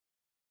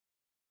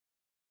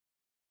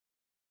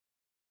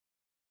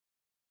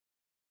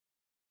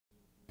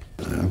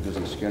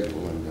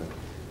schedule, and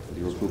with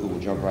your approval, we'll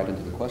jump right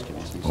into the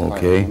questions.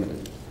 Okay.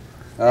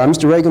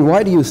 Mr. Reagan,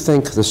 why do you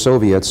think the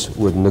Soviets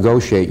would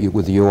negotiate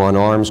with you on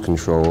arms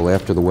control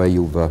after the way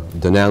you've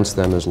denounced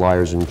them as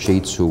liars and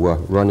cheats who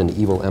run an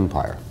evil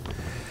empire?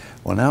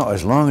 Well, now,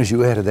 as long as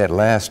you added that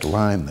last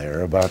line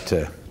there about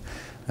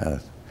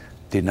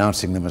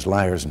denouncing them as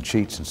liars and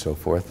cheats and so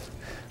forth,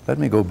 let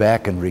me go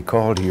back and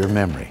recall to your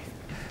memory.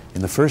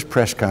 In the first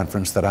press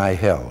conference that I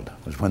held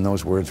was when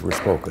those words were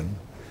spoken,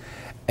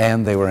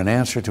 and they were an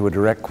answer to a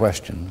direct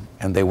question,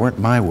 and they weren't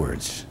my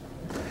words.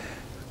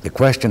 The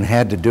question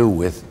had to do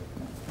with,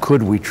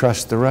 could we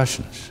trust the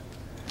Russians?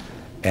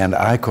 And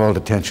I called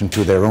attention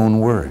to their own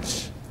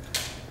words,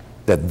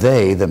 that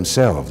they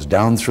themselves,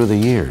 down through the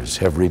years,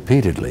 have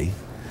repeatedly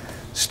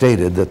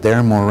stated that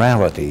their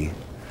morality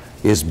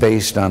is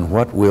based on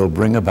what will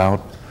bring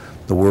about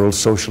the world's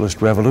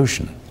socialist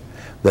revolution,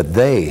 that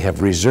they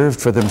have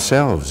reserved for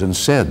themselves and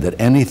said that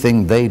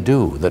anything they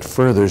do that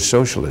furthers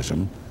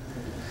socialism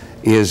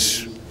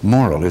is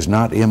moral, is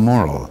not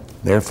immoral.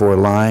 Therefore,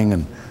 lying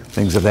and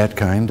things of that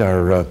kind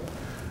are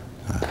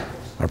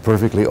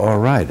perfectly all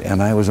right.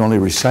 And I was only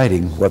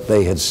reciting what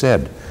they had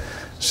said.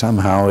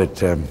 Somehow,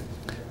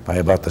 by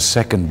about the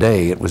second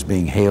day, it was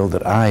being hailed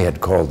that I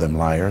had called them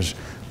liars.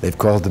 They've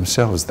called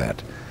themselves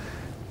that.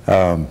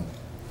 I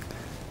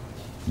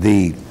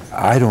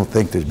don't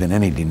think there's been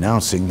any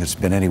denouncing that's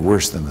been any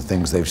worse than the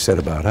things they've said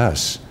about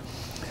us.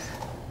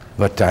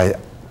 But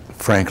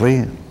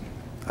frankly,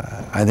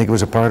 I think it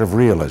was a part of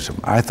realism.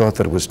 I thought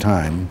that it was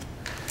time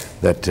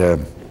that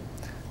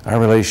our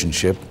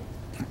relationship,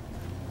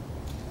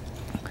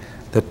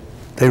 that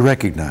they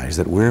recognize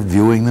that we're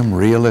viewing them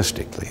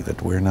realistically,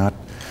 that we're not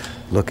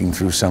looking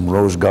through some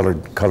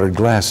rose-colored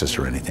glasses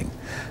or anything.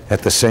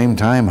 At the same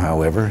time,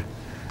 however,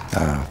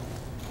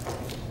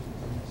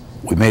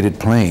 we made it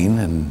plain,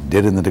 and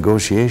did in the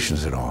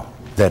negotiations and all,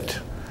 that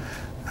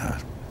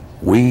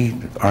we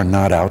are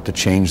not out to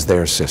change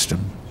their system.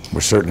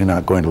 We're certainly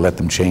not going to let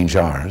them change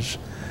ours.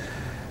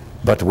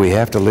 But we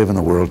have to live in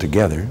the world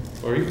together.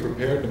 Are you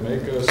prepared to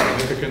make a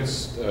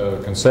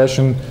significant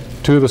concession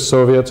to the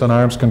Soviets on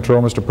arms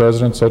control, Mr.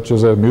 President, such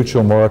as a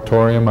mutual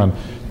moratorium on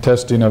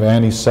testing of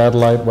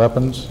anti-satellite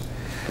weapons?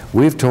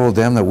 We've told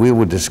them that we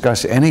would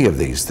discuss any of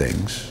these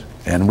things,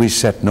 and we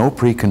set no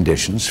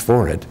preconditions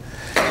for it,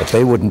 but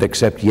they wouldn't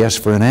accept yes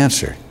for an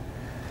answer.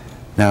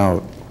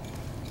 Now,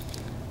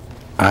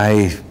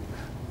 I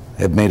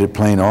have made it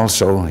plain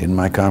also in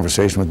my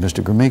conversation with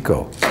Mr.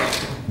 Gromyko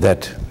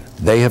that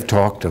they have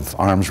talked of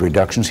arms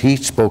reductions. He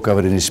spoke of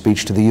it in his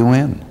speech to the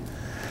UN.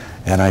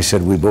 And I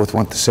said, we both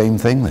want the same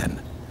thing then.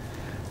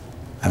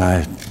 And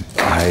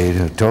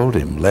I told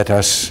him, let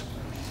us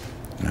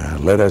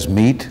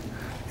meet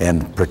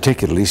and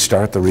particularly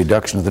start the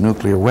reduction of the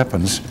nuclear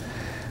weapons.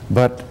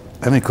 But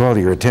let me call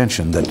to your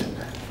attention that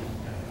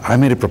I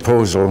made a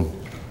proposal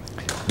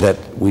that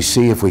we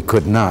see if we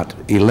could not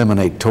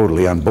eliminate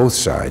totally on both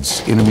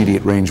sides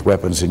intermediate range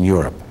weapons in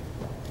Europe.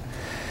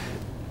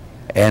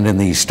 And in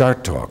the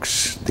START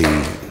talks, the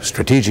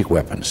strategic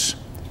weapons,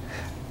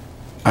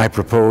 I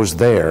proposed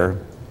there,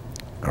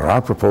 or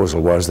our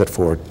proposal was that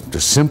to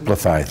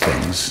simplify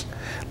things,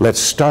 let's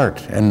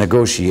start and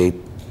negotiate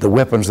the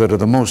weapons that are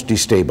the most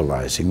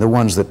destabilizing, the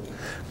ones that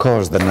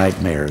cause the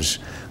nightmares.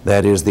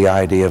 That is the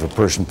idea of a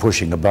person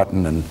pushing a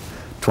button and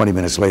 20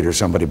 minutes later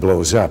somebody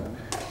blows up.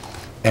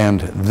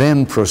 And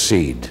then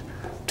proceed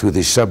to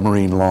the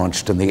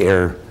submarine-launched and the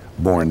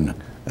airborne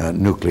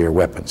nuclear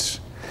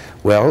weapons.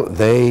 Well,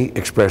 they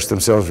expressed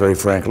themselves very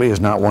frankly as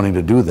not wanting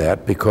to do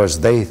that because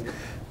they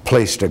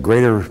placed a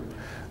greater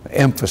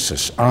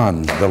emphasis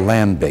on the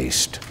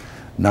land-based,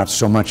 not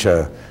so much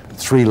a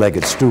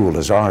three-legged stool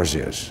as ours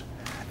is.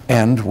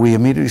 And we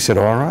immediately said,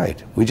 all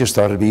right, we just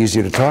thought it'd be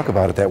easier to talk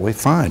about it that way.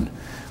 Fine,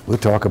 we'll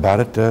talk about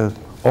it,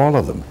 all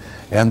of them.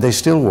 And they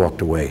still walked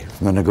away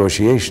from the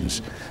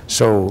negotiations.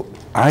 So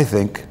I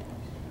think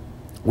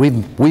we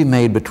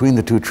made between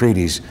the two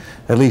treaties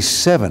at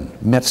least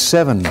met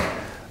seven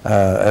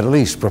at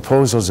least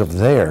proposals of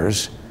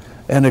theirs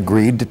and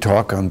agreed to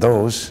talk on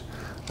those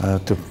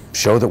to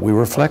show that we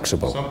were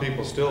flexible. Some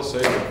people still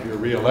say that if you're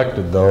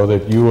re-elected, though,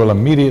 that you will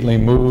immediately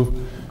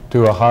move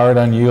to a hard,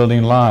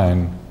 unyielding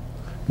line.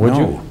 Would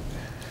you?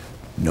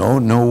 No,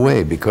 no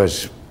way,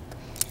 because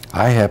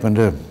I happen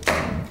to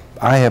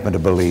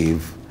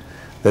believe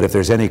that if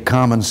there's any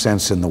common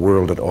sense in the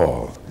world at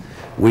all,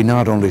 we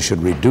not only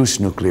should reduce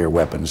nuclear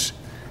weapons,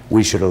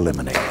 we should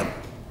eliminate them.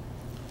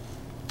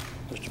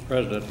 Mr.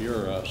 President,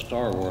 your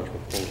Star Wars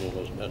proposal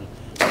has been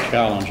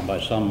challenged by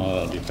some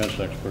defense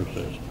experts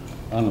as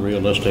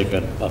unrealistic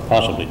and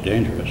possibly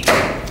dangerous.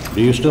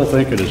 Do you still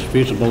think it is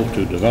feasible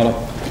to develop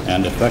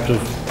an effective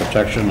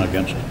protection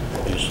against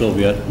a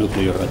Soviet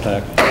nuclear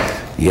attack?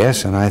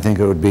 Yes, and I think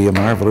it would be a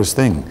marvelous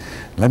thing.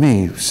 Let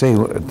me say,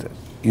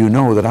 you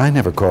know that I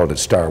never called it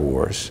Star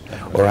Wars,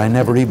 or I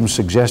never even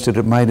suggested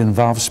it might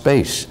involve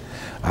space.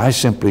 I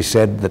simply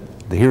said that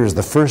here is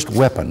the first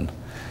weapon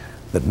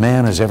that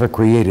man has ever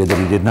created that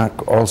he did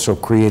not also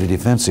create a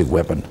defensive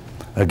weapon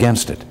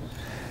against it.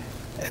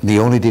 And the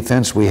only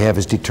defense we have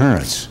is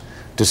deterrence,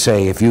 to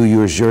say, if you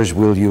use yours,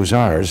 we'll use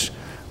ours,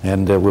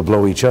 and we'll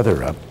blow each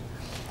other up.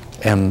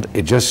 And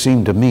it just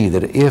seemed to me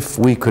that if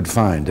we could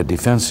find a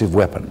defensive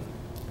weapon,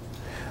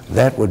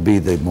 that would be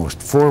the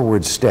most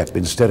forward step,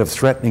 instead of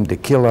threatening to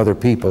kill other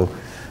people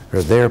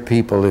or their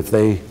people if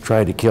they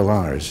try to kill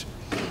ours.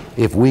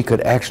 If we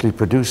could actually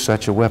produce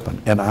such a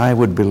weapon, and I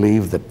would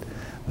believe that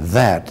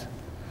that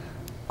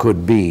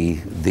could be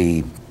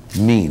the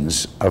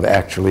means of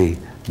actually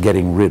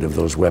getting rid of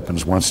those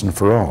weapons once and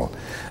for all.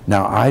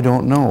 Now, I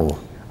don't know.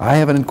 I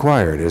haven't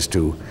inquired as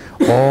to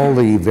all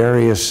the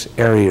various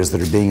areas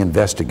that are being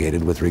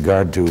investigated with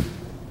regard to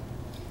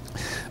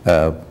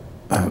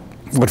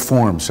what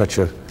form such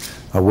a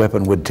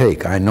weapon would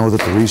take. I know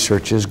that the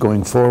research is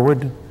going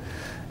forward,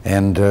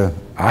 and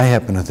I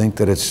happen to think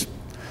that it's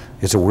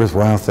a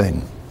worthwhile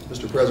thing.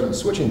 Mr. President,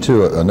 switching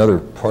to another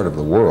part of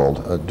the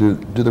world, do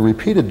the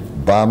repeated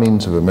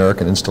bombings of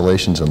American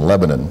installations in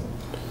Lebanon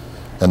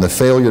and the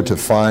failure to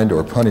find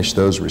or punish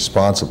those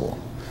responsible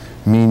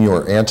mean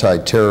your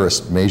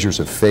anti-terrorist measures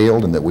have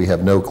failed and that we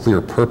have no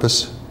clear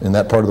purpose in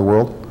that part of the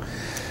world?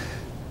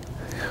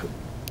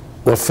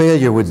 Well,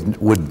 failure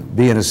would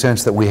be in a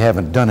sense that we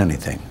haven't done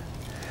anything.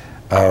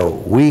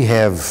 We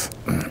have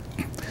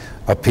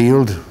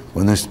appealed,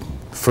 when this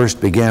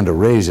first began to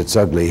raise its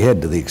ugly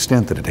head to the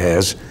extent that it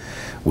has,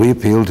 we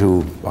appealed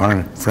to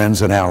our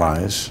friends and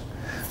allies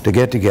to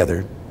get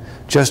together,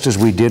 just as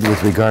we did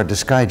with regard to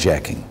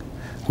skyjacking,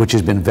 which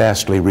has been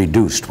vastly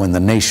reduced when the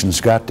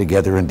nations got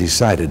together and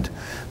decided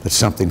that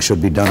something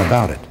should be done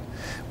about it.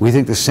 We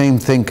think the same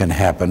thing can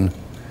happen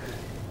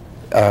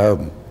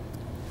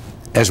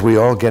as we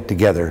all get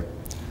together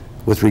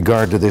with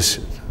regard to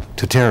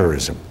to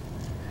terrorism.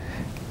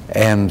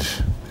 And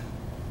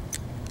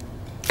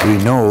we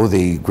know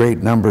the great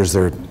numbers.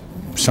 There are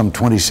some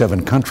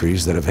 27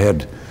 countries that have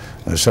had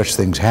such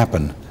things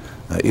happen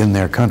in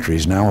their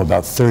countries now,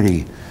 about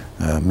 30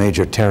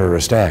 major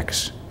terrorist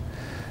acts.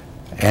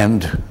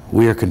 And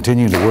we are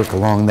continuing to work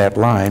along that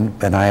line,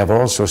 and I have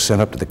also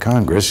sent up to the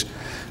Congress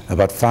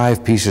about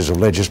 5 pieces of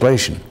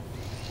legislation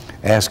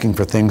asking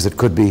for things that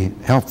could be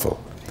helpful.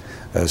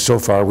 So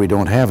far, we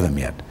don't have them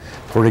yet.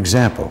 For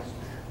example,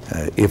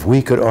 if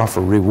we could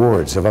offer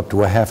rewards of up to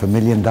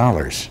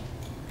 $500,000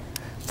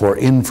 for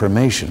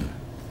information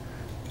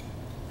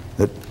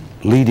that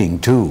leading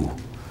to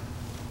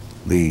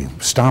the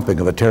stopping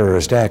of a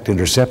terrorist act,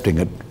 intercepting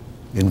it,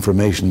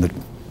 information that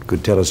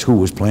could tell us who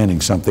was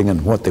planning something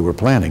and what they were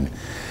planning.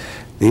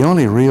 The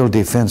only real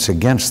defense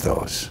against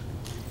those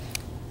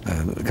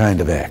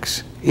kind of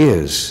acts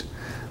is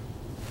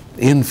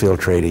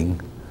infiltrating,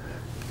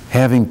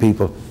 having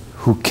people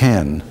who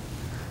can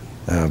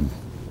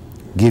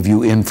give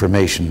you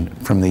information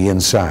from the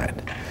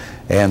inside.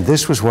 And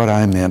this was what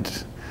I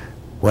meant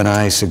when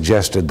I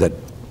suggested that,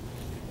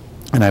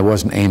 and I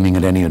wasn't aiming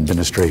at any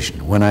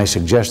administration, when I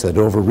suggested that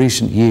over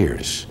recent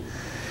years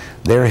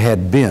there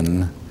had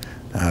been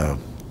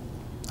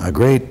a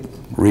great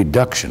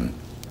reduction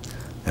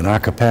in our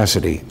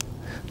capacity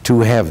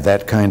to have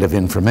that kind of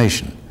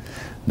information.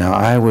 Now,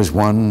 I was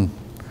one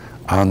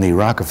on the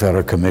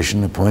Rockefeller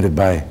Commission appointed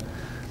by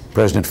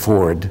President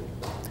Ford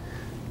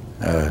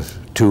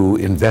to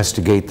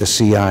investigate the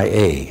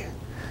CIA.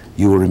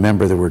 You will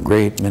remember there were a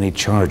great many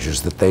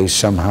charges that they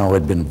somehow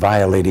had been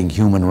violating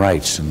human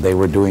rights and they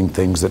were doing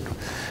things that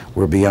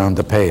were beyond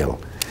the pale.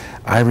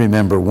 I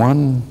remember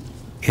one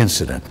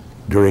incident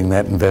during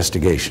that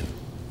investigation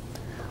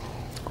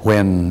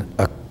when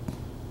a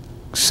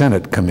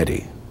Senate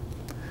committee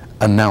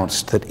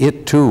announced that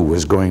it too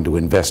was going to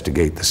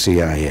investigate the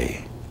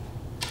CIA.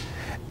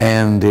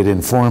 And it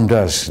informed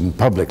us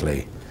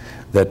publicly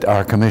that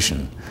our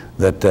commission,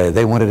 that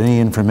they wanted any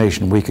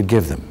information we could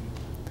give them.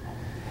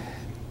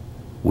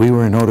 We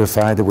were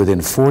notified that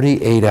within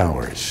 48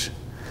 hours,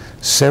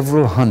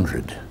 several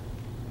hundred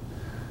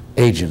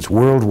agents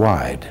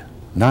worldwide,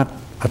 not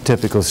a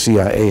typical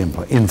CIA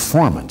employee,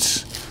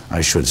 informants,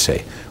 I should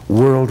say,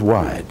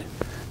 worldwide,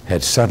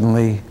 had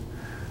suddenly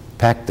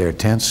packed their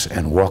tents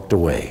and walked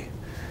away.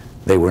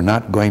 They were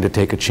not going to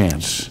take a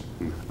chance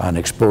on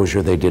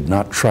exposure. They did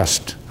not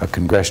trust a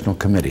congressional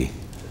committee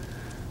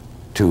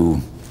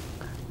to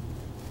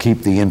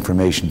keep the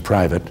information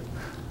private,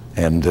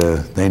 and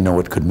they knew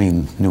it could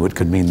mean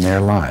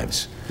their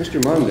lives.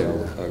 Mr.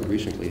 Mondale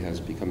recently has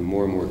become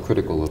more and more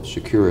critical of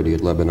security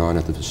at Lebanon,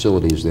 at the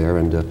facilities there,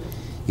 and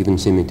even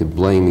seeming to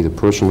blame either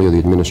personally or the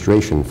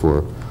administration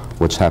for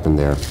what's happened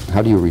there.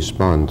 How do you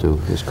respond to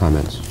his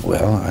comments?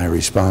 Well, I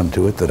respond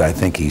to it that I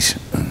think he's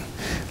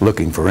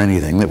looking for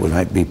anything that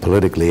might be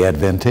politically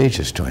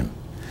advantageous to him.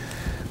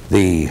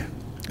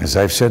 As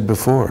I've said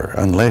before,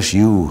 unless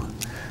you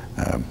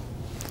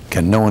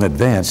can know in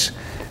advance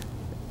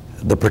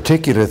the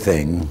particular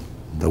thing,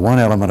 the one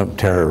element of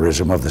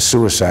terrorism, of the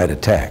suicide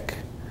attack,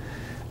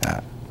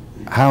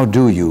 how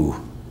do you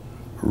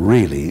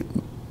really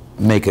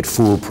make it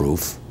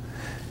foolproof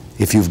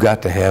if you've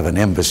got to have an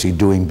embassy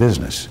doing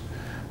business?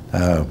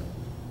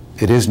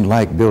 It isn't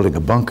like building a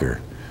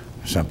bunker,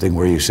 something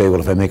where you say, well,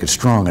 if I make it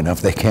strong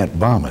enough, they can't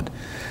bomb it.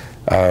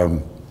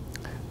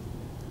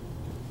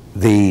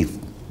 The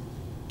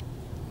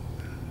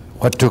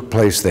what took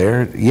place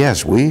there,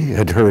 yes, we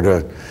had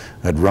heard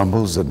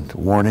rumbles and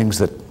warnings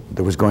that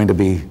there was going to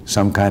be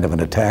some kind of an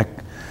attack.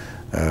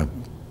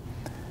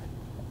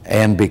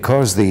 And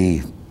because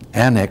the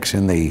annex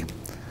in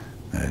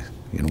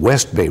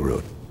West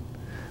Beirut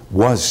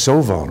was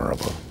so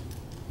vulnerable,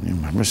 you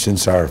remember,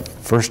 since our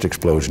first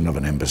explosion of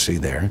an embassy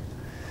there,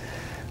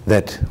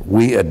 that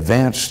we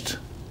advanced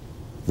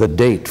the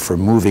date for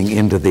moving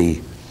into the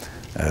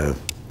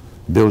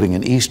building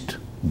in East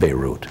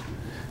Beirut.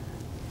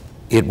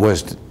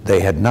 They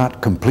had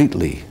not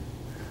completely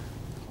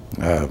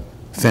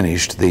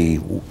finished the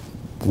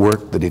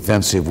work, the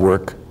defensive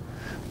work,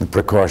 the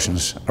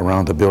precautions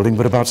around the building,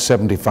 but about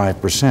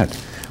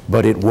 75%.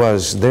 But it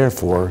was,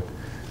 therefore,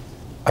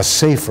 a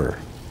safer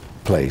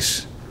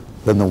place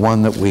than the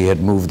one that we had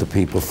moved the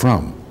people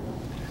from.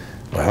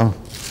 Well,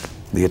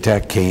 the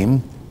attack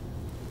came,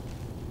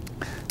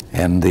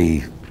 and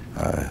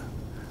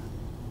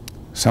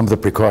some of the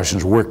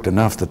precautions worked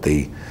enough that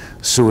the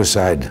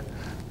suicide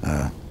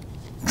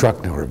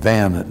truck or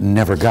van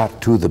never got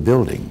to the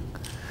building.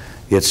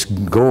 Its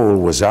goal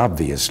was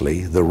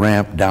obviously the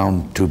ramp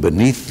down to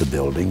beneath the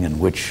building, in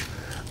which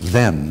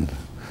then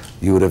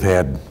you would have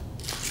had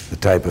the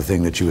type of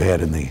thing that you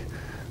had in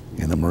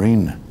the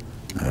Marine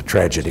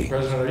tragedy.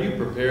 President, are you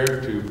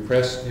prepared to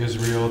press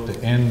Israel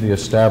to end the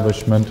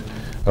establishment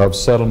of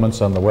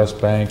settlements on the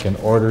West Bank in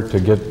order to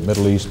get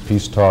Middle East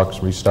peace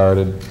talks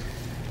restarted?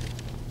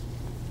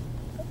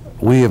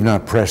 We have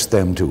not pressed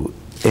them to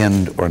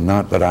end or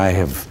not, but I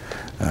have,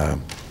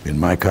 in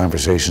my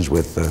conversations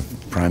with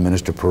Prime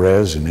Minister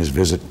Perez and his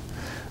visit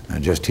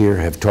just here,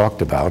 have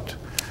talked about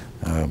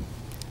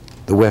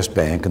the West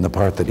Bank and the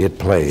part that it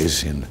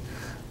plays in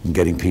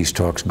getting peace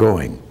talks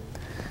going.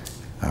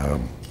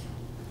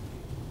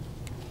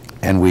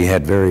 And we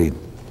had very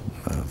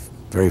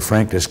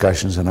frank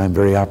discussions, and I'm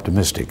very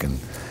optimistic in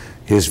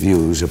his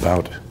views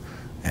about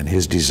and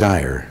his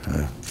desire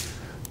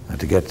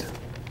to get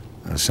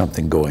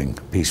something going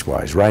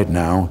peace-wise. Right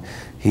now,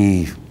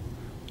 he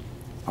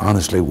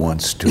honestly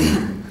wants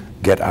to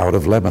get out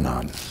of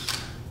Lebanon,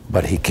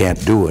 but he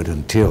can't do it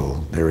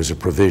until there is a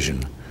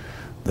provision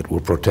that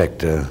will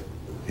protect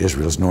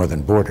Israel's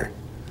northern border.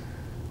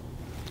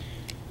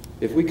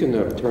 If we can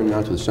turn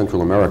now to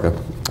Central America,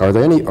 are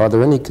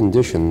there any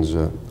conditions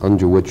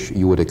under which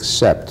you would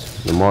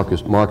accept the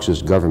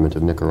Marxist government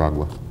of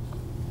Nicaragua?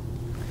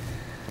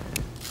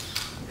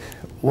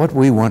 What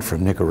we want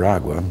from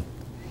Nicaragua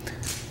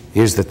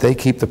is that they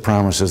keep the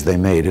promises they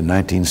made in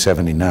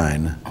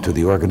 1979 to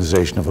the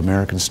Organization of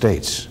American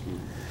States.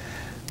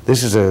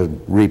 This is a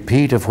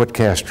repeat of what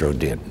Castro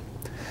did.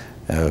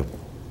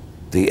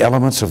 The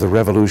elements of the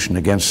revolution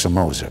against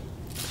Somoza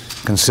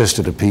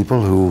consisted of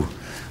people who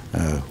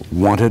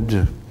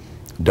wanted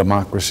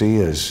democracy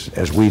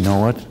as we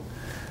know it,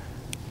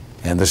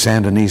 and the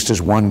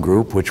Sandinistas, one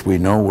group which we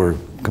know were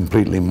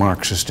completely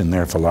Marxist in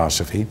their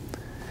philosophy.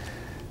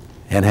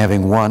 And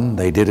having won,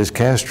 they did as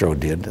Castro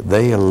did.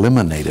 They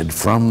eliminated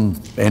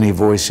from any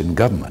voice in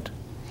government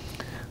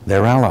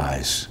their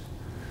allies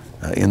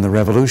in the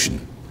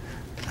revolution.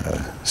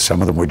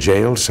 Some of them were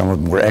jailed, some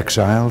of them were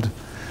exiled,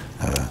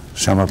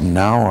 some of them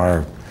now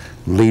are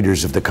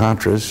leaders of the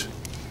Contras.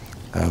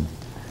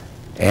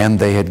 And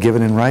they had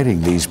given in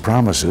writing these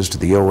promises to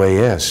the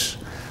OAS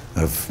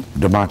of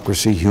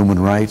democracy, human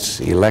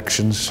rights,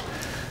 elections,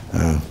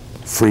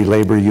 free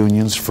labor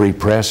unions, free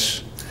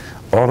press,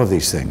 all of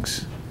these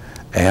things.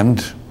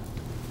 And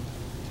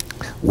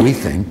we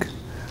think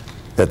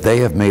that they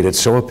have made it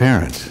so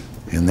apparent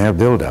in their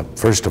buildup.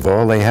 First of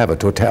all, they have a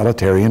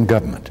totalitarian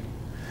government.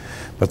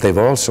 But they've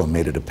also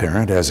made it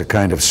apparent as a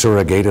kind of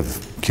surrogate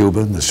of Cuba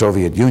and the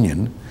Soviet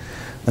Union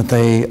that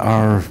they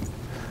are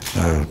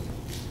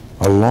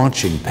a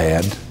launching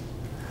pad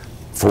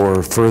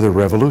for further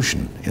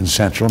revolution in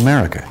Central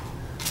America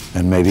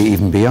and maybe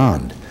even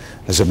beyond.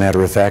 As a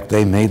matter of fact,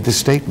 they made the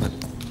statement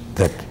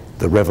that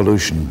the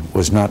revolution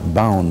was not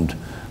bound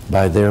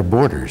by their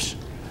borders.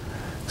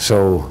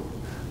 So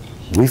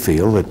we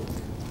feel that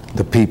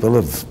the people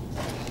of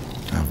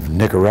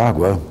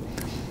Nicaragua,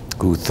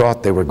 who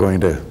thought they were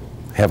going to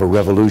have a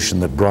revolution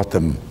that brought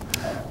them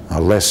a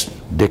less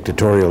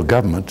dictatorial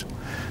government,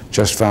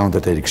 just found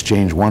that they'd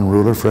exchanged one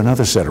ruler for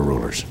another set of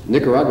rulers.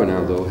 Nicaragua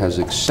now, though, has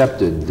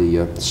accepted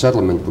the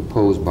settlement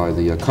proposed by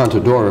the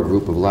Contadora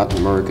group of Latin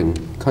American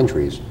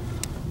countries.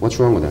 What's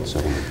wrong with that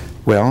settlement?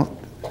 Well,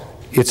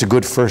 it's a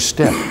good first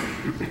step.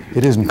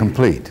 It isn't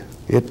complete.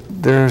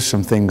 There are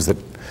some things that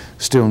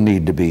still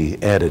need to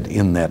be added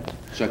in that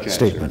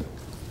statement.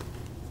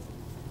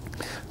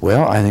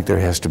 Well, I think there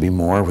has to be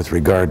more with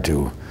regard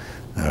to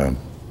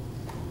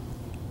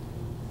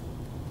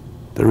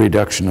the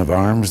reduction of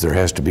arms. There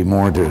has to be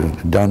more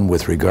done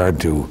with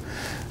regard to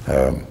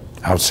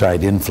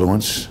outside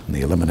influence, and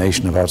the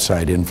elimination of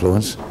outside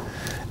influence.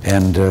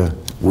 And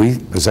we,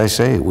 as I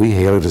say, we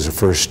hail it as a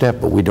first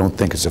step, but we don't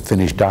think it's a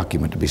finished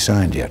document to be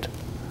signed yet.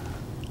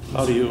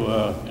 How do you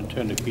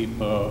intend to keep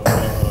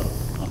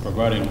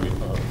providing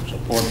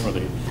support for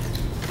the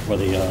for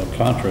the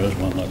Contras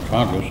when the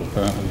Congress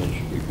apparently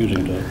is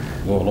refusing to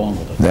go along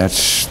with it.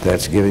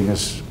 That's giving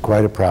us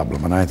quite a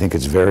problem, and I think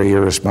it's very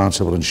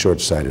irresponsible and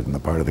short-sighted on the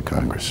part of the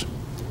Congress.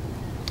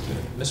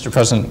 Mr.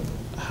 President,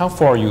 how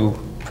far are you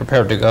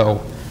prepared to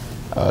go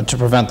to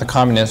prevent the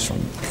communists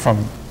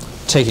from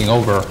taking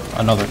over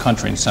another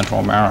country in Central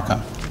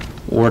America,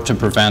 or to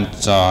prevent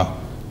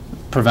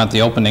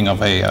the opening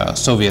of a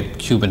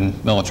Soviet-Cuban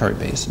military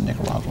base in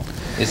Nicaragua?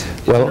 Is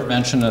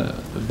intervention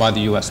by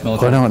the U.S.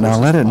 military? Well, now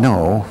let it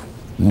no,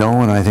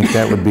 and I think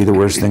that would be the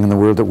worst thing in the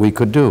world that we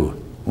could do.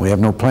 We have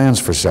no plans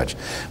for such.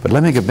 But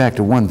let me get back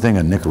to one thing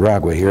on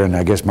Nicaragua here, and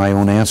I guess my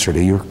own answer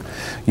to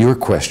your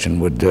question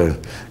would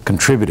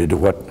contribute to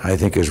what I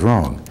think is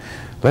wrong.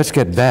 Let's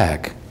get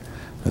back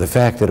to the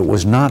fact that it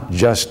was not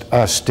just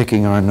us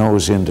sticking our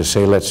nose in to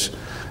say let's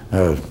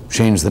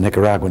change the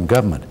Nicaraguan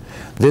government.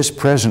 This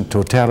present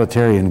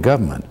totalitarian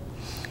government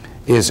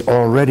is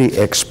already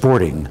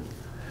exporting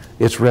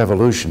its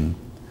revolution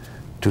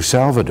to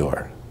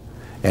Salvador.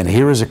 And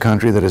here is a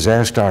country that has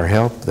asked our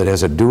help, that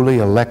has a duly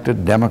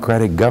elected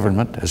democratic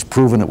government, has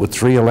proven it with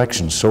 3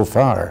 elections so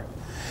far.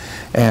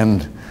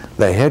 And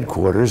the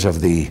headquarters of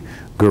the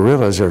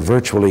guerrillas are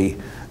virtually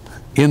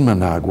in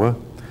Managua.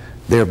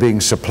 They're being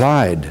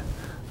supplied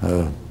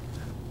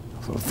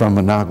from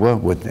Managua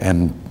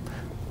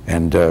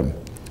and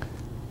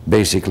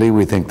basically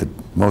we think that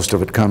most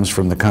of it comes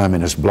from the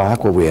communist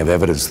bloc. Well, we have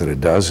evidence that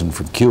it does, and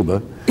from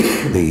Cuba,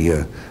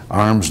 the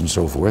arms and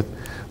so forth.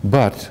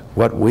 But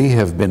what we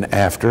have been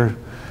after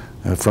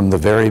from the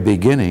very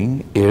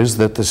beginning is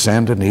that the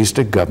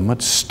Sandinista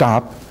government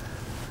stop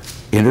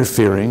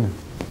interfering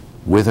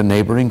with a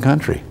neighboring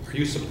country. Are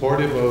you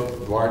supportive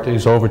of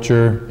Duarte's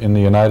overture in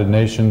the United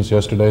Nations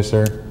yesterday,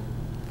 sir,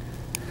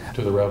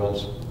 to the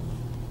rebels?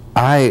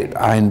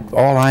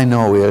 All I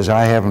know is,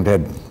 I haven't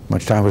had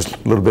much time, I was a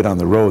little bit on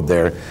the road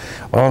there.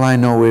 All I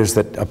know is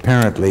that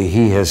apparently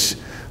he has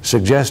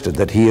suggested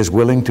that he is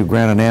willing to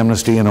grant an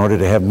amnesty in order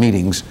to have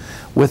meetings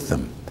with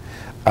them.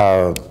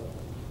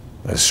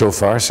 So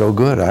far, so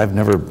good. I've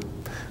never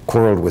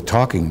quarreled with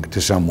talking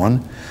to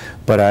someone,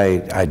 but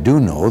I do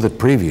know that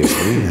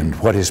previously, and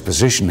what his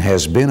position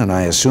has been, and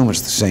I assume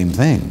it's the same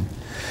thing,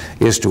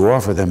 is to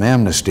offer them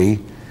amnesty,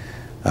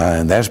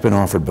 and that's been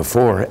offered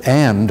before,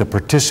 and a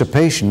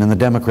participation in the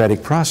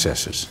democratic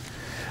processes.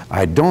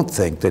 I don't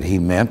think that he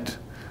meant,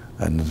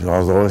 and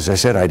although, as I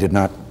said, I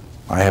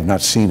have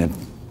not seen it,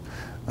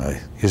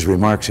 his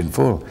remarks in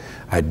full,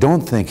 I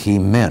don't think he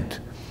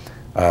meant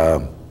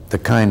the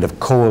kind of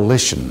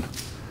coalition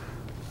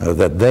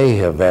that they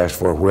have asked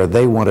for, where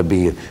they want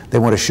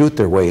to shoot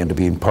their way into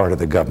being part of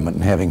the government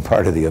and having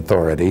part of the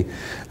authority,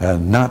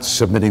 not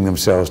submitting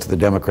themselves to the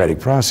democratic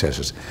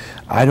processes.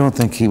 I don't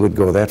think he would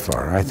go that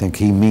far. I think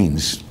he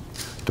means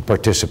to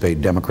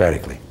participate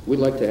democratically. We'd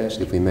like to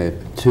ask, if we may,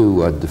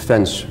 2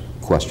 defense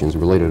questions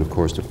related, of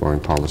course, to foreign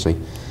policy.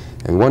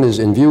 And one is,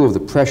 in view of the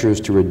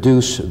pressures to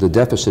reduce the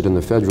deficit in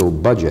the federal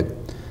budget,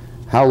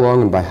 how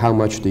long and by how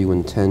much do you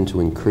intend to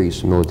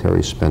increase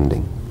military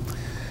spending?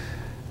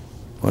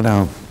 Well,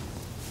 now,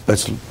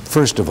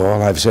 first of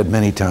all, I've said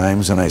many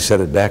times, and I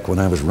said it back when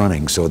I was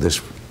running, so this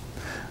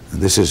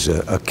is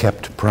a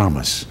kept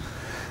promise.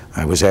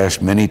 I was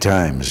asked many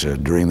times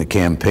during the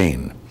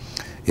campaign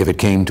if it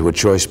came to a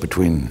choice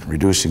between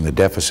reducing the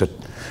deficit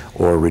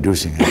or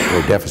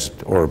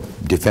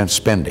defense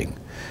spending,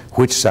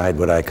 which side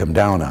would I come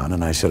down on?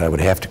 And I said I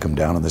would have to come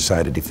down on the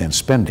side of defense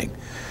spending,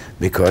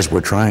 because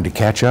we're trying to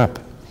catch up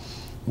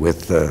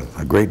with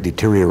a great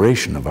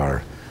deterioration of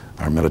our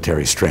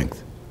military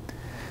strength.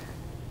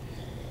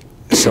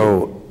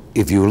 So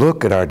if you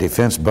look at our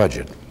defense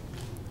budget,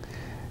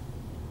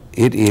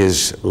 it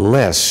is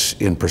less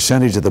in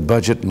percentage of the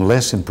budget and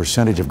less in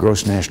percentage of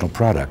gross national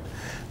product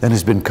than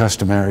has been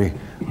customary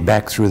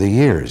back through the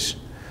years,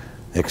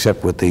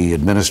 except with the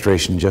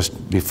administration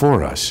just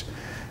before us.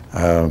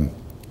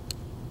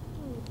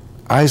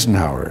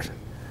 Eisenhower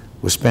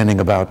was spending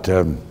about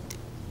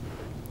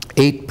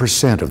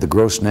 8% of the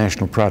gross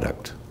national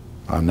product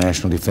on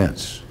national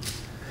defense.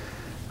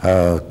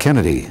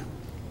 Kennedy,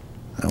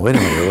 wait a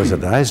minute, was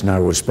it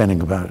Eisenhower was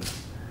spending about,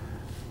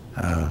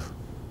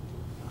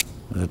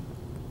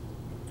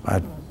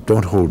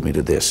 don't hold me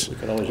to this. We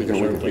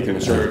can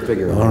insert a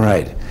figure. All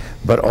right.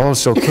 But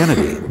also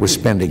Kennedy was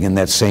spending in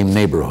that same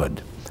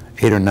neighborhood,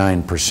 8 or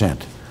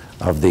 9%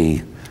 of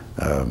the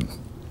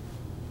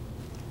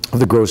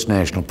gross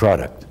national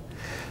product.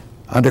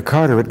 Under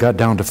Carter, it got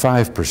down to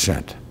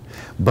 5%.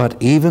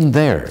 But even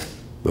there,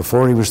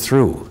 before he was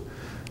through,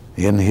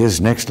 in his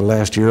next to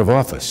last year of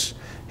office,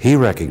 he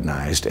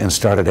recognized and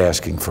started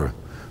asking for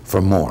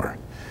more.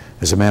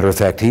 As a matter of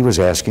fact, he was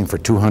asking for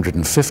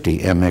 250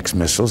 MX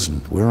missiles,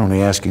 and we're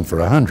only asking for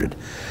 100.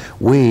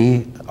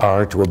 We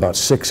are to about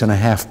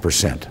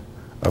 6.5%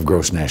 of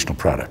gross national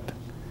product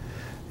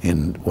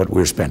in what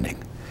we're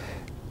spending.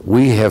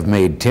 We have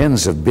made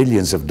tens of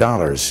billions of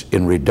dollars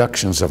in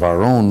reductions of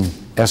our own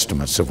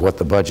estimates of what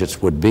the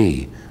budgets would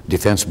be,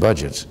 defense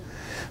budgets,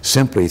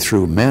 simply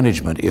through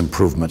management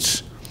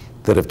improvements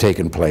that have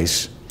taken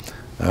place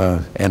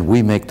and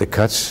we make the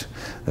cuts.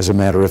 As a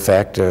matter of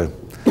fact,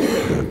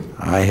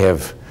 I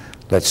have,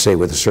 let's say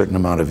with a certain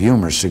amount of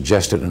humor,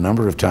 suggested a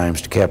number of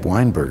times to Cap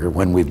Weinberger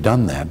when we've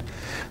done that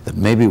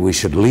maybe we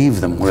should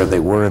leave them where they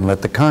were and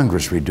let the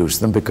Congress reduce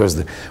them,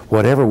 because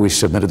whatever we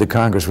submitted, the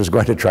Congress was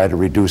going to try to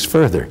reduce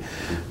further.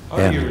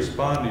 How do you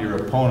respond to your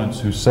opponents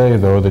who say,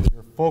 though, that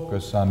your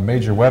focus on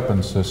major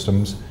weapons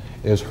systems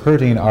is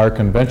hurting our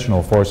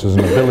conventional forces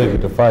and ability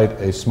to fight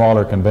a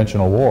smaller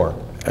conventional war?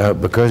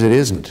 Because it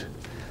isn't.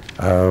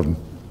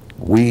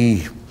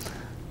 We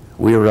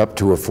are up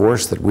to a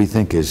force that we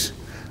think is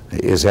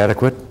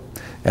adequate.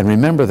 And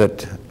remember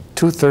that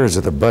 2/3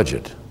 of the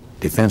budget,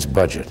 defense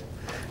budget,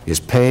 is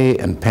pay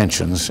and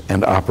pensions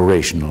and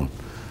operational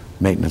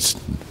maintenance,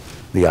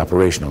 the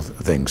operational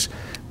things.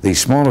 The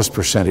smallest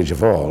percentage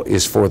of all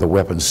is for the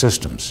weapon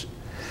systems.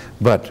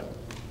 But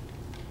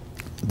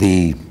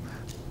the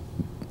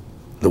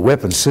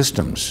weapon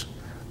systems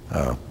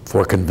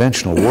for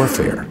conventional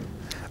warfare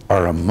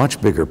are a much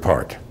bigger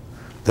part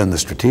than the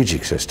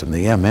strategic system.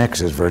 The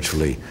MX is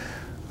virtually,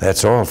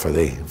 that's all for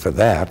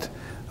that,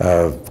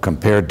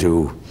 compared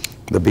to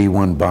the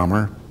B-1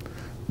 bomber,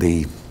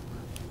 the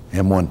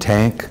M1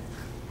 tank,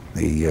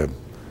 the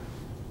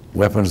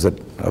weapons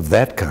of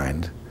that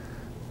kind.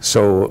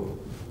 So,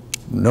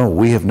 no,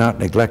 we have not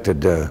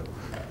neglected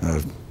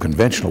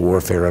conventional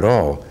warfare at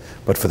all.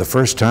 But for the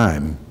first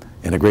time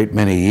in a great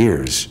many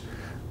years,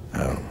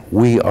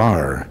 we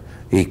are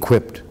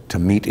equipped to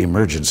meet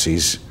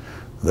emergencies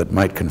that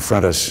might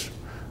confront us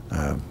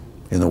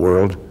in the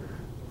world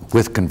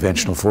with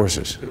conventional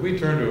forces. Could we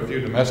turn to a few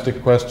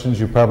domestic questions?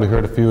 You probably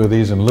heard a few of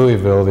these in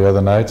Louisville the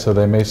other night, so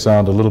they may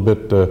sound a little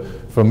bit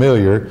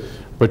familiar.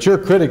 But your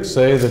critics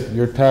say that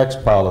your tax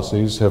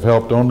policies have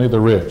helped only the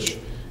rich.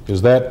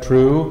 Is that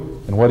true?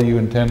 And what do you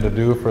intend to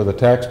do for the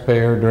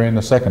taxpayer during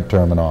the second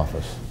term in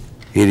office?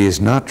 It is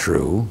not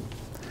true,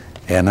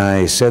 and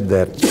I said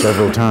that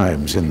several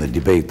times in the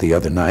debate the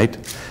other night,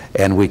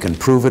 and we can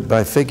prove it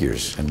by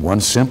figures. And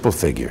one simple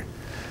figure: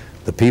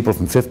 the people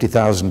from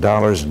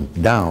 $50,000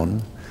 and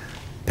down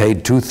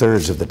paid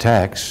 2/3 of the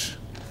tax.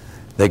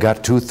 They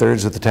got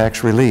 2/3 of the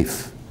tax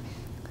relief.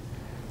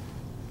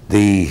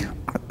 The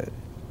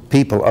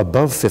people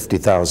above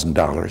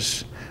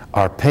 $50,000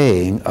 are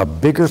paying a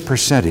bigger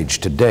percentage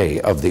today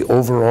of the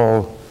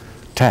overall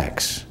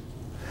tax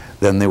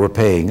than they were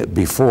paying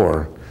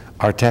before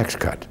our tax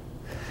cut.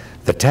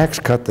 The tax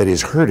cut that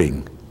is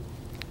hurting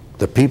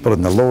the people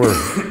in the lower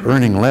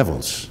earning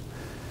levels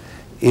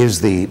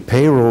is the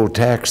payroll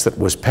tax that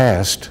was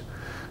passed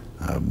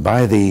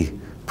by the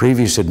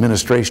previous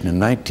administration in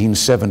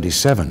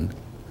 1977,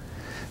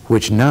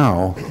 which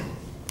now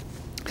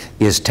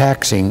is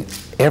taxing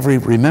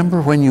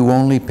remember when you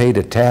only paid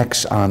a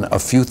tax on a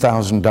few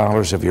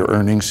 $1,000s of your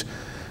earnings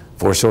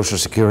for Social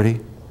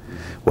Security?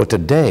 Well,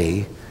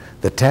 today,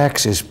 the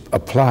tax is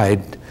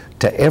applied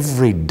to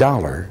every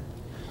dollar,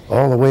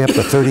 all the way up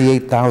to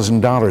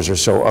 $38,000 or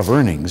so of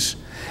earnings,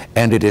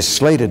 and it is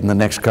slated in the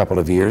next couple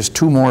of years,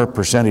 2 more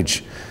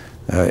percentage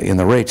in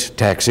the rates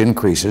tax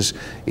increases.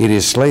 It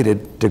is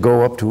slated to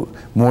go up to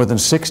more than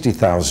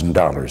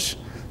 $60,000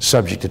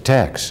 subject to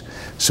tax.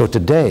 So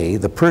today,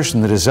 the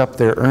person that is up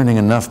there earning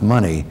enough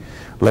money,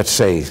 let's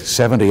say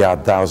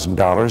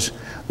 $70,000,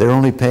 they're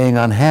only paying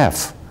on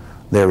half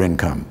their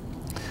income.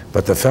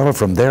 But the fellow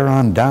from there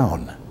on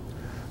down,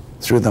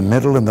 through the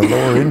middle and the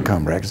lower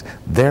income brackets,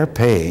 they're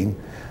paying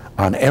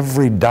on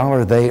every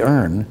dollar they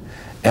earn,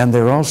 and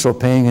they're also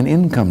paying an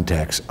income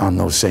tax on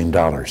those same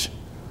dollars.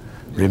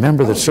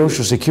 Remember that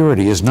Social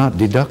Security is not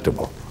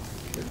deductible.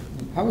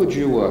 How would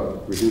you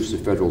reduce the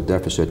federal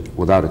deficit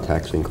without a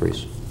tax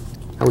increase?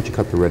 How would you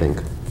cut the red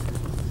ink?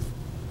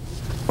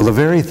 Well, the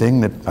very thing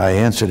that I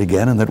answered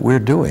again and that we're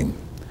doing.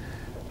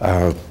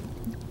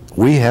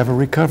 We have a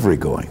recovery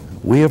going.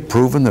 We have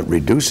proven that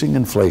reducing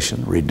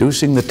inflation,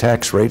 reducing the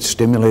tax rates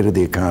stimulated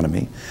the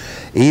economy.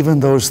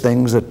 Even those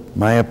things that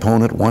my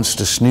opponent wants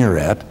to sneer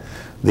at,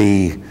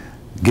 the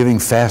giving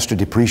faster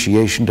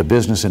depreciation to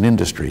business and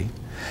industry,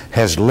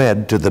 has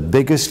led to the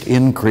biggest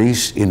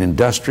increase in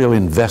industrial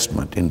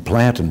investment in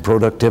plant and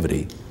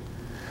productivity,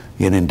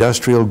 in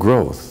industrial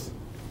growth,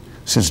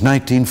 since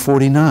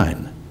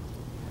 1949.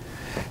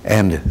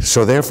 And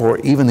so therefore,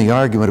 even the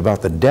argument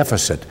about the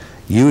deficit,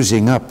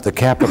 using up the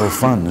capital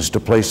funds to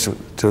place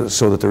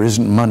so that there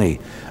isn't money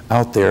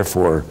out there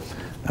for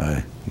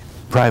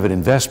private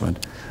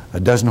investment,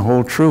 doesn't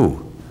hold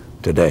true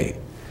today.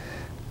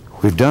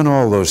 We've done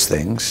all those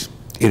things.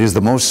 It is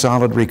the most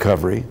solid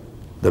recovery,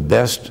 the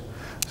best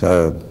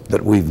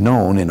that we've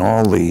known in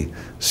all the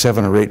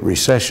 7 or 8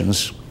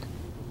 recessions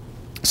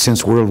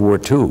since World War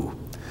II.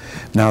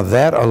 Now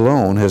that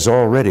alone has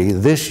already,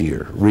 this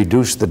year,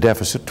 reduced the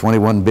deficit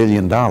 $21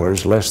 billion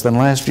less than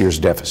last year's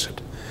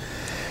deficit.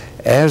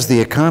 As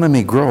the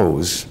economy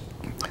grows,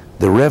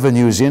 the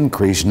revenues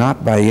increase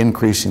not by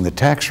increasing the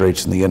tax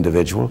rates in the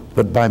individual,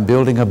 but by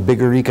building a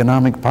bigger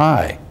economic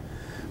pie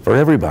for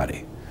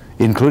everybody,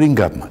 including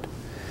government.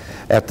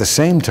 At the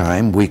same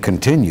time, we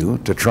continue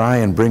to try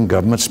and bring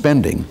government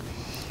spending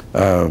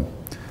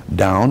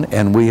down,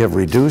 and we have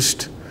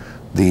reduced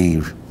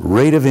the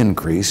rate of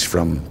increase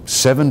from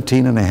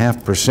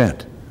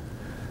 17.5%,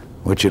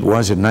 which it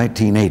was in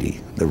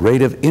 1980, the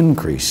rate of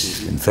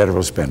increase in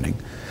federal spending,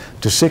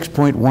 to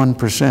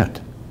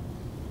 6.1%.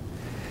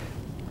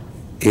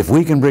 If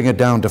we can bring it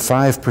down to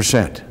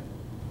 5%,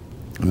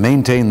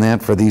 maintain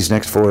that for these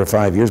next 4 or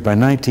 5 years, by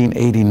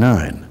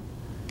 1989,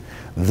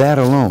 that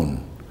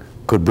alone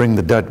could bring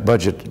the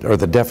budget or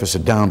the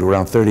deficit down to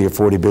around $30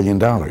 or $40 billion.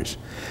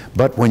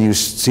 But when you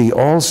see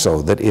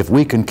also that if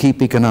we can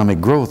keep economic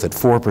growth at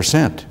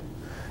 4%,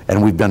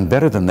 and we've done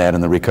better than that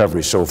in the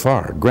recovery so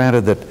far,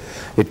 granted that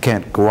it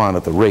can't go on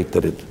at the rate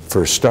that it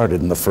first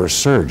started in the first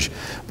surge,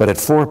 but at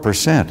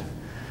 4%,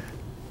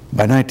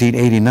 by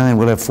 1989,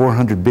 we'll have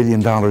 $400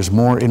 billion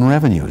more in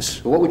revenues.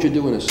 But what would you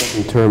do in a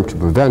second term to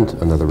prevent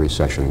another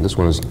recession? This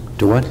one is...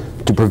 To what?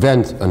 To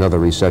prevent another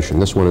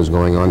recession. This one is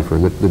going on for a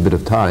good bit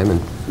of time,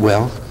 and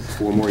well,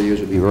 4 more years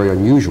would be very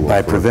unusual.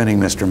 By preventing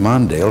Mr.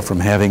 Mondale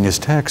from having his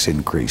tax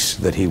increase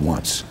that he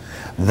wants.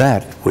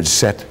 That would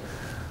set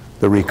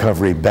the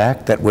recovery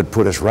back. That would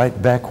put us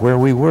right back where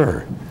we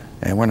were,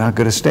 and we're not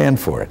going to stand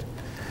for it.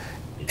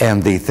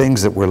 And the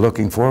things that we're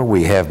looking for,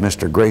 we have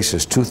Mr.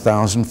 Grace's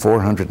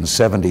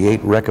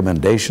 2,478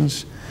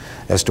 recommendations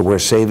as to where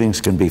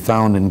savings can be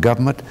found in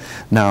government.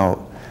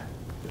 Now,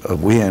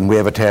 we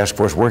have a task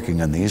force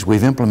working on these.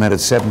 We've implemented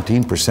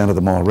 17% of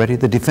them already.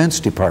 The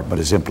Defense Department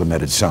has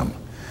implemented some.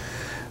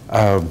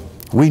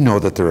 We know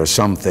that there are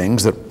some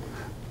things that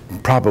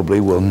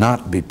probably will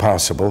not be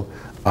possible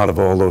out of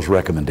all those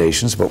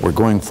recommendations, but we're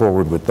going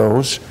forward with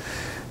those.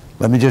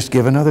 Let me just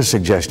give another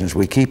suggestion. As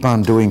we keep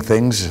on doing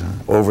things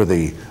over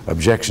the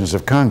objections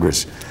of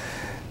Congress,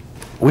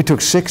 we took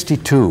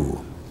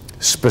 62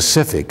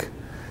 specific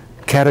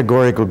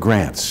categorical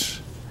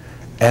grants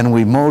and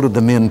we molded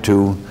them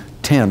into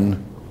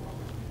 10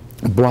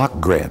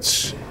 block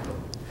grants.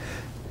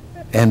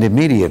 And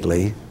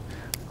immediately,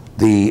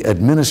 the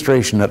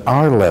administration at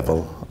our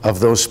level of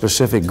those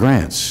specific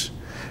grants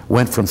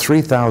went from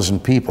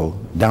 3,000 people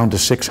down to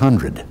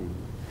 600.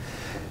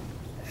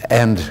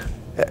 And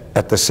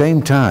at the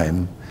same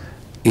time,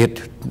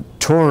 it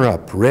tore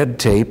up red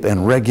tape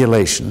and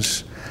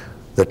regulations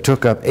that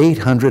took up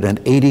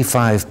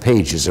 885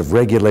 pages of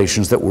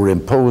regulations that were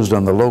imposed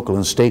on the local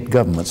and state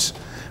governments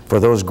for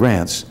those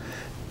grants,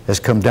 has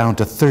come down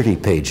to 30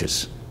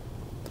 pages.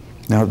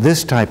 Now,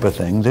 this type of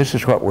thing, this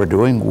is what we're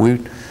doing. We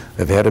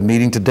have had a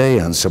meeting today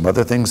on some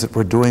other things that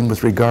we're doing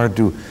with regard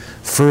to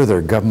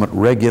further government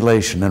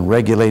regulation and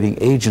regulating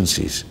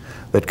agencies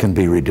that can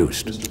be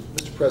reduced.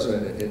 Mr.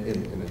 President,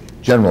 in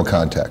a general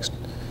context,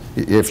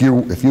 if you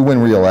win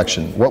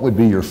re-election, what would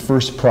be your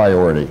first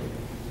priority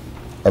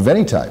of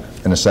any type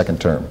in a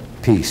second term?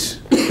 Peace.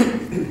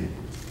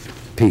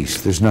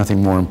 Peace. There's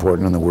nothing more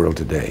important in the world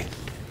today.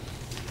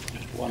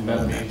 And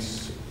that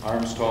means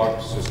arms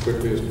talks as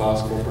quickly as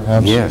possible,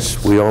 perhaps?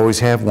 Yes, we always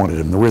have wanted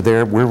them. We're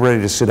there. We're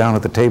ready to sit down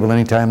at the table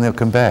anytime they'll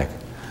come back.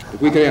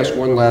 If we could ask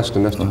one last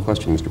domestic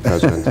question, Mr.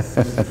 President.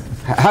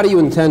 How do you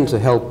intend to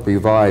help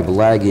revive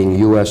lagging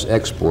U.S.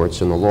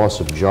 exports and the loss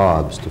of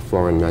jobs to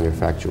foreign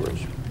manufacturers?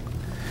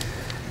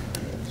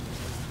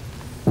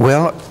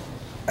 Well,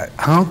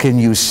 how can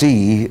you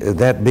see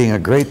that being a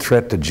great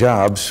threat to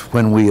jobs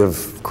when we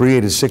have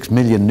created 6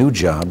 million new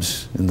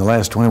jobs in the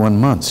last 21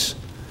 months?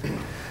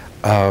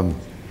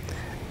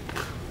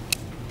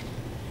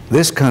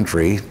 This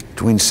country,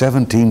 between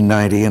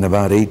 1790 and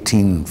about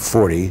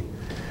 1840,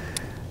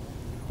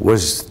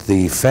 was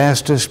the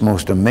fastest,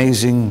 most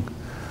amazing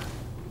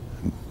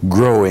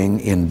growing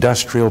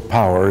industrial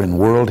power in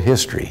world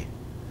history.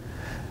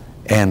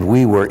 And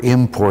we were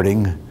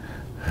importing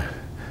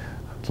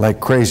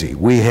like crazy.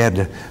 We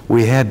had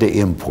to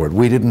import.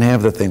 We didn't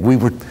have the thing. We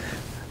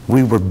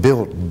were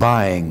built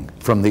buying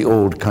from the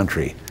old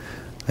country,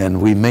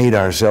 and we made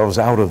ourselves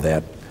out of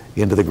that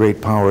into the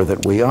great power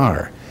that we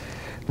are.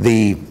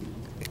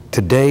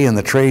 Today in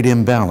the trade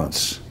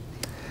imbalance,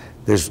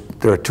 there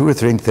are 2 or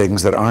 3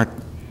 things that aren't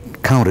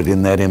counted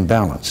in that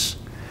imbalance.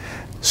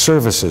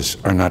 Services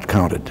are not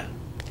counted.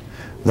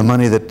 The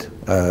money that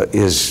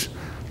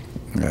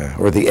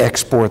or the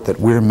export that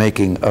we're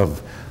making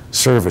of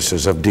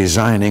services, of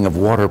designing of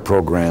water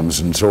programs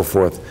and so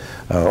forth,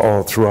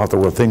 all throughout the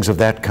world, things of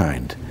that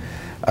kind.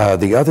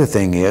 The other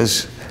thing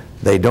is,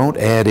 they don't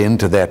add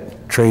into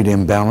that trade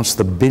imbalance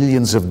the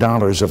billions of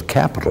dollars of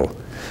capital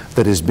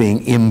that is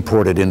being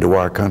imported into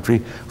our country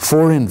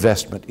for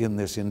investment in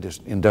this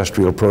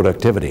industrial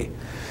productivity.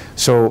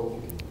 So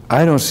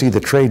I don't see the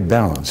trade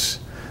balance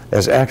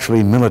as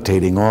actually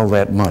militating all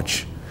that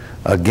much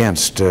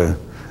against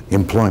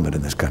employment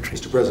in this country.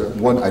 Mr.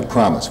 President, I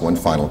promise, one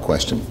final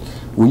question.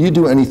 Will you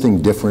do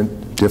anything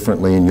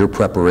differently in your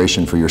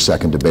preparation for your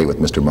second debate with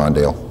Mr.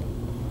 Mondale?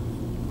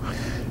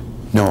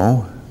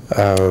 No.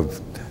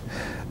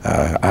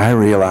 I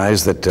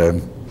realized that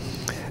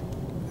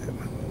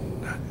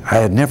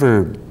I'd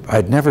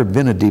never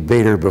been a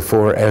debater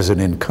before as an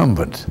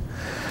incumbent,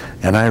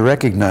 And I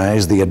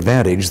recognize the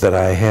advantage that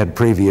I had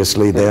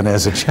previously then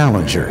as a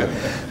challenger,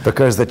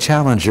 because the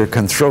challenger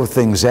can throw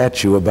things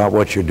at you about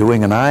what you're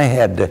doing, and I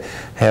had to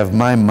have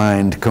my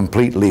mind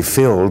completely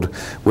filled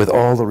with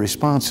all the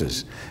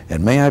responses.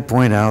 And may I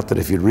point out that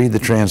if you read the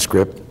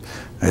transcript,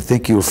 I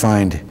think you'll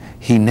find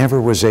he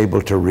never was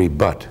able to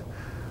rebut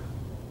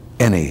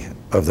any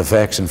of the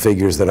facts and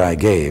figures that I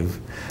gave,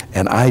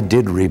 and I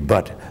did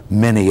rebut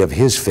many of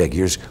his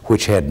figures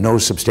which had no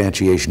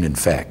substantiation in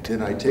fact.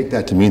 Did I take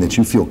that to mean that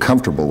you feel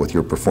comfortable with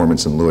your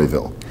performance in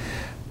Louisville?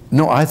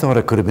 No, I thought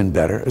it could have been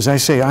better. As I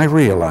say, I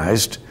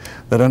realized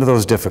that under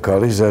those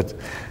difficulties that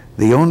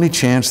the only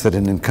chance that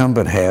an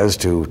incumbent has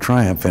to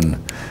triumph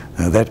in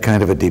that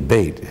kind of a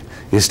debate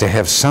is to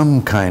have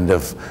some kind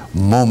of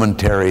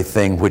momentary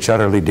thing which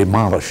utterly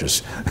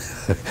demolishes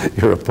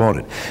your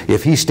opponent.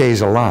 If he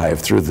stays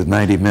alive through the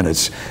 90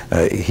 minutes,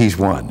 he's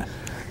won.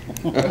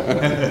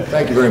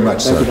 Thank you very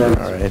much, sir.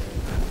 All right.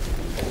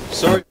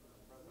 Sorry,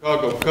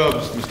 Chicago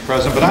Cubs, Mr.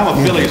 President, but I'm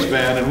a Phillies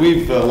fan, and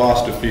we've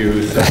lost a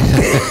few.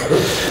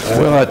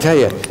 Well, I'll tell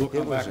you. We'll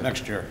come back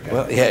next year.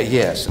 Well, yeah,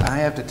 yes, I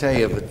have to tell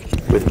you, but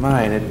with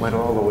mine, it went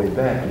all the way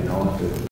back, you know, to